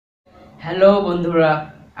Hello বন্ধুরা,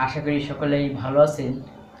 আশা করি সকলেই ভালো আছেন।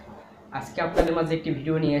 আজকে আপনাদের মাঝে একটি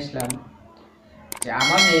ভিডিও নিয়ে আসলাম যে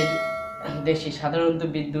আমাদের দেশে সাধারণত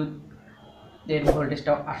বিদ্যুতের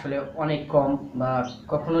ভোল্টেজটা আসলে অনেক কম বা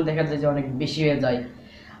কখনো দেখা যায় যে অনেক বেশি হয়ে যায়।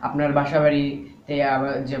 আপনার বাসাবাড়িতে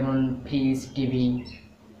আবার যেমন ফ্রিজ, টিভি,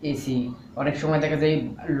 এসি অনেক সময় দেখা যায়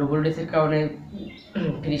লো ভোল্টেজের কারণে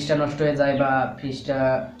ফ্রিজটা নষ্ট হয়ে যায় বা ফ্রিজটা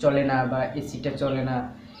চলে না বা এসিটা চলে না,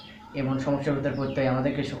 এমন সমস্যার ভিতর পড়তে হয়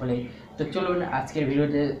আমাদেরকে সকলে। তো চলুন আজকের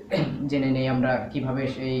ভিডিওতে জেনে নেই আমরা কিভাবে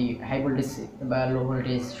এই হাই ভোল্টেজ বা লো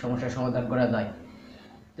ভোল্টেজ সমস্যার সমাধান করা যায়।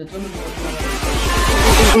 তো চলুন,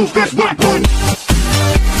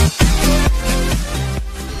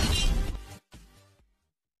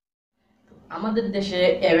 আমাদের দেশে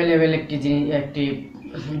অ্যাভেলেবেল একটি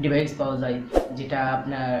ডিভাইস পাওয়া যায় যেটা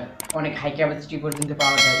আপনার অনেক হাই ক্যাপাসিটি পর্যন্ত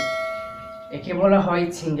পাওয়া যায়। একে বলা হয়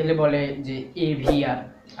সিঙ্গেলে বলে যে AVR।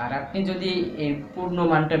 আর আপনি যদি এর পূর্ণ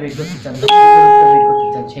মানটা বের করতে চান,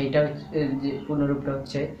 সেইটা যে পূর্ণরূপটা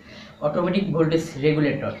হচ্ছে অটোমেটিক ভোল্টেজ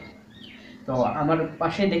রেগুলেটর। তো আমার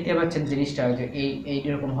পাশে দেখতে পাচ্ছেন জিনিসটা যে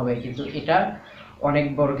এইরকম হবে, কিন্তু এটা অনেক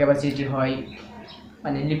বড় ক্যাপাসিটি হয়,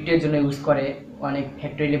 মানে লিফটের জন্য ইউজ করে, অনেক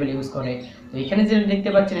ফ্যাক্টরি লেভেলে ইউজ করে। তো এখানে যেটা দেখতে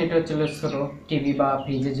পাচ্ছেন এটা হচ্ছে ছোটো টিভি বা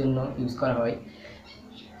ফ্রিজের জন্য ইউজ করা হয়।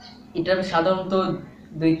 এটার সাধারণত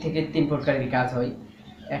 2 থেকে 3 প্রকারের কাজ হয়।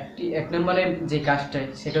 এক নম্বরে যে কাজটা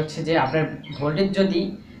সেটা হচ্ছে যে আপনার ভোল্টেজ যদি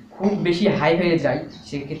খুব বেশি হাই হয়ে যায়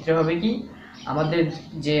সেক্ষেত্রে হবে কি, আমাদের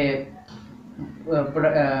যে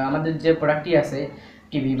আমাদের যে প্রোডাক্টটি আছে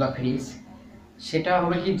টিভি বা ফ্রিজ, সেটা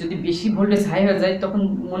হবে কি যদি বেশি ভোল্টেজ হাই হয়ে যায় তখন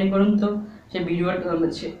মনে করুন তো সে ভিডিওর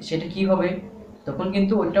সেটা কি হবে, তখন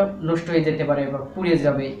কিন্তু ওইটা নষ্ট হয়ে যেতে পারে বা পুড়ে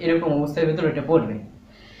যাবে, এরকম অবস্থার ভিতর ওইটা পড়বে।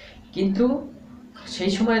 কিন্তু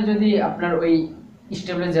সেই সময় যদি আপনার ওই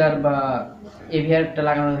স্টেবিলাইজার বা এভিআরটা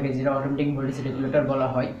লাগানো থাকে, যেটা অটোমেটিক ভোল্টেজ রেগুলেটর বলা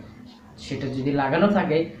হয়, সেটা যদি লাগানো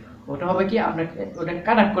থাকে ওটা হবে কি আপনাকে ওটা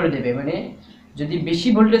কাট অফ করে দেবে। মানে যদি বেশি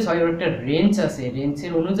ভোল্টেজ হয়, ওর একটা রেঞ্জ আছে,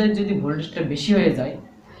 রেঞ্জের অনুযায়ী যদি ভোল্টেজটা বেশি হয়ে যায়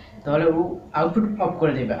তাহলে ও আউটপুট অফ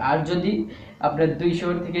করে দেবে। আর যদি আপনার 200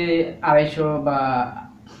 থেকে 250 বা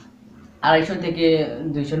 250 থেকে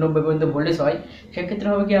 290 পর্যন্ত ভোল্টেজ হয়, সেক্ষেত্রে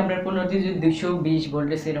হবে কি আপনার কোনো যদি 220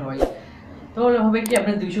 ভোল্টেজের হয় তাহলে হবে কি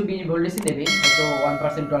আপনার 220 ভোল্টেজই দেবে। হয়তো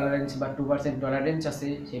 1% টলারেন্স বা 2% টলারেন্স আছে,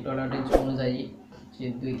 সেই টলারেন্স অনুযায়ী সে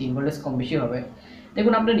 2-3 ভোল্টেজ কম বেশি হবে।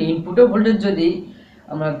 দেখুন আপনার ইনপুটও ভোল্টেজ যদি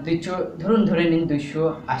আমরা 200 ধরে নিন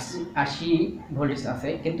 280 ভোল্টেজ আছে,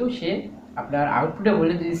 কিন্তু সে আপনার আউটপুটে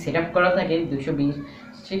ভোল্টেজ যদি সেট আপ করা থাকে 220,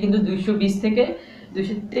 সে কিন্তু 220 থেকে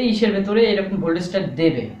 223-এর ভেতরে এরকম ভোল্টেজটা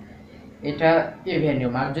দেবে। এটা এভিআর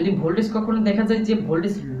নিয়ম। আর যদি ভোল্টেজ কখনো দেখা যায় যে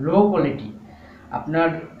ভোল্টেজ লো কোয়ালিটি, আপনার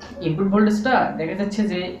ইনপুট ভোল্টেজটা দেখা যাচ্ছে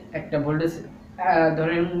যে একটা ভোল্টেজ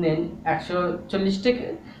ধরে নেন 140 থেকে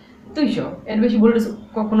 200, এর বেশি ভোল্টেজ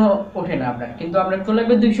কখনো ওঠে না আপনার, কিন্তু আপনার তো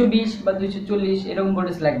লাগবে 220 বা 240 এরকম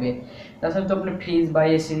ভোল্টেজ লাগবে। তাছাড়া তো আপনার ফ্রিজ বা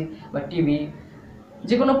এসি বা টিভি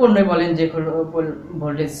যে কোনো পণ্যই বলেন, যে কোনো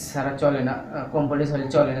ভোল্টেজ ছাড়া চলে না, কম ভোল্টেজ হলে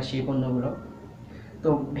চলে না সেই পণ্যগুলো। তো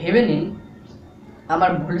ভেবে নিন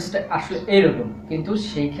আমার ভোল্টেজটা আসলে এইরকম, কিন্তু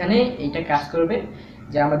সেইখানে এইটা কাজ করবে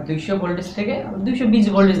যে আমার 200 ভোল্টেজ থেকে 220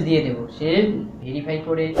 ভোল্টেজ দিয়ে দেবো। সে ভেরিফাই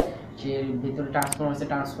করে, সে ভিতরে ট্রান্সফর্মার আছে,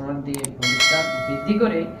 ট্রান্সফর্মার দিয়ে ভোল্টেজটা বৃদ্ধি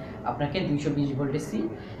করে আপনাকে 220 ভোল্টেজই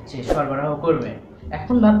সে সরবরাহ করবে।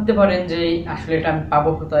 এখন ভাবতে পারেন যে আসলে এটা আমি পাবো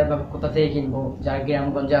কোথায় বা কোথা থেকে কিনবো, যারা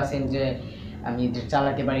গ্রামগঞ্জে আছেন যে আমি যে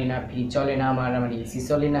চালাতে পারি না, ফ্রিজ চলে না, আমার এসি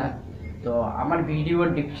চলে না। তো আমার ভিডিওর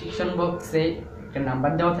ডিসক্রিপশন বক্সে একটা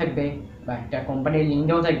নাম্বার দেওয়া থাকবে বা একটা কোম্পানির লিঙ্ক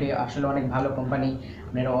দেওয়া থাকবে, আসলে অনেক ভালো কোম্পানি,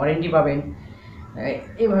 আপনারা ওয়ারেন্টি পাবেন।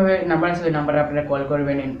 এইভাবে নাম্বার আছে, ওই নাম্বারে আপনারা কল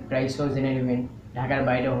করবেন, প্রাইসও জেনে নেবেন। ঢাকার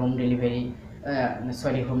বাইরে হোম ডেলিভারি,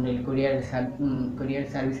 কুরিয়ার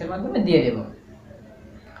সার্ভিসের মাধ্যমে দিয়ে দেবো।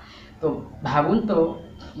 তো ভাবুন তো,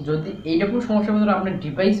 যদি এইরকম সমস্যার মধ্যে আপনার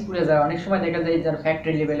ডিভাইস পুড়ে যায়, অনেক সময় দেখা যায় যার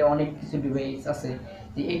ফ্যাক্টরি লেভেলে অনেক কিছু ডিভাইস আছে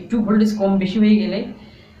যে একটু ভোল্টেজ কম বেশি হয়ে গেলে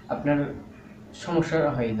আপনার সমস্যা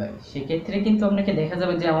হয়ে যায়, সেক্ষেত্রে কিন্তু আপনাকে দেখা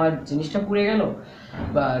যাবে যে আমার জিনিসটা পুড়ে গেল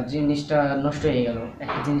বা জিনিসটা নষ্ট হয়ে গেল।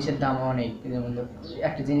 একটা জিনিসের দাম অনেক, যেমন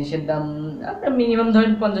একটা জিনিসের দাম আপনার মিনিমাম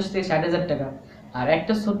ধরেন 50 থেকে 60,000 টাকা, আর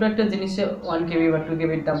একটা ছোট্ট একটা জিনিসে 1 কেবি বা 2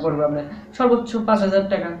 কেবির দাম পড়বে আপনার সর্বোচ্চ 5,000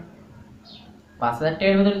 টাকা। 5,000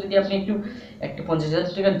 টাকার ভিতরে যদি আপনি একটা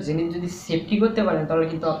 50,000 টাকার জিনিস যদি সেফটি করতে পারেন তাহলে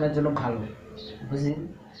কিন্তু আপনার জন্য ভালো, বুঝলেন?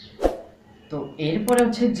 তো এরপরে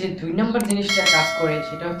হচ্ছে যে 2 নাম্বার জিনিসটা কাজ করে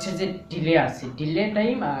সেটা হচ্ছে যে ডিলে আছে, ডিলে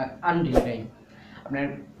টাইম আর আনডিলে টাইম। আপনার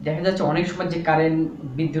দেখা যাচ্ছে অনেক সময় যে কারেন্ট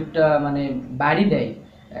বিদ্যুৎটা মানে বাড়ি দেয়,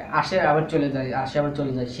 আসে আবার চলে যায়, আসে আবার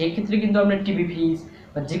চলে যায়, সেই ক্ষেত্রে কিন্তু আপনার টিভি, ফ্রিজ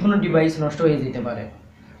বা যে কোনো ডিভাইস নষ্ট হয়ে যেতে পারে।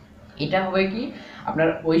 এটা হবে কি আপনার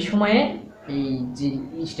ওই সময়ে এই যে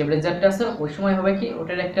স্টেবিলাইজারটা আছে ওই সময় হবে কি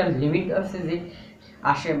ওটার একটা লিমিট আছে যে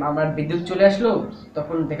আসে আমার বিদ্যুৎ চলে আসলো,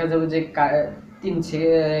 তখন দেখা যাবে যে 3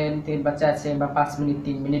 সেকেন্ড বা 4 সেকেন্ড বা 5 মিনিট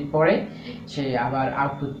 3 মিনিট পরে সে আবার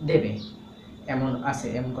আউটপুট দেবে। এমন আছে,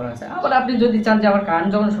 এমন করা আছে। আবার আপনি যদি চান যে আবার কারেন্ট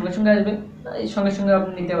যখন সঙ্গে সঙ্গে আসবে, এই সঙ্গে সঙ্গে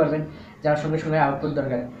আপনি নিতে পারবেন, যার সঙ্গে সঙ্গে আউটপুট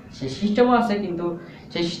দরকার সেই সিস্টেমও আছে, কিন্তু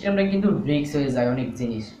সেই সিস্টেমটা কিন্তু রিস্ক হয়ে যায় অনেক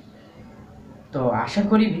জিনিস। তো আশা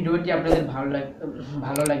করি ভিডিওটি আপনাদের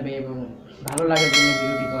ভালো লাগবে এবং ভালো লাগার জন্য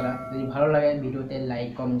ভিডিওটি করা। যদি ভালো লাগে ভিডিওতে লাইক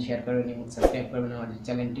কমেন্ট শেয়ার করবেন এবং সাবস্ক্রাইব করবেন আমাদের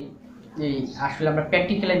চ্যানেলটি। এই আসলে আমরা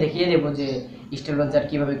প্র্যাকটিক্যালি দেখিয়ে দেবো যে স্টেবিলাইজার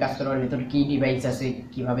কীভাবে কাজ করে, ওর ভিতরে কী ডিভাইস আছে,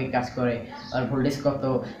 কীভাবে কাজ করে, আর ভোল্টেজ কত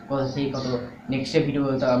থেকে কত। নেক্সট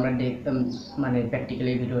ভিডিওতে আমরা মানে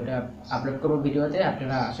প্র্যাকটিক্যালি ভিডিওটা আপলোড করবো ভিডিওতে,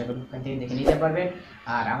 আপনারা আশা করি ওখান থেকে দেখে নিতে পারবেন।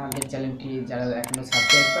 আর আমাদের চ্যানেলটি যারা এখনও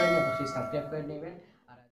সাবস্ক্রাইব করেন অবশ্যই সাবস্ক্রাইব করে নেবেন।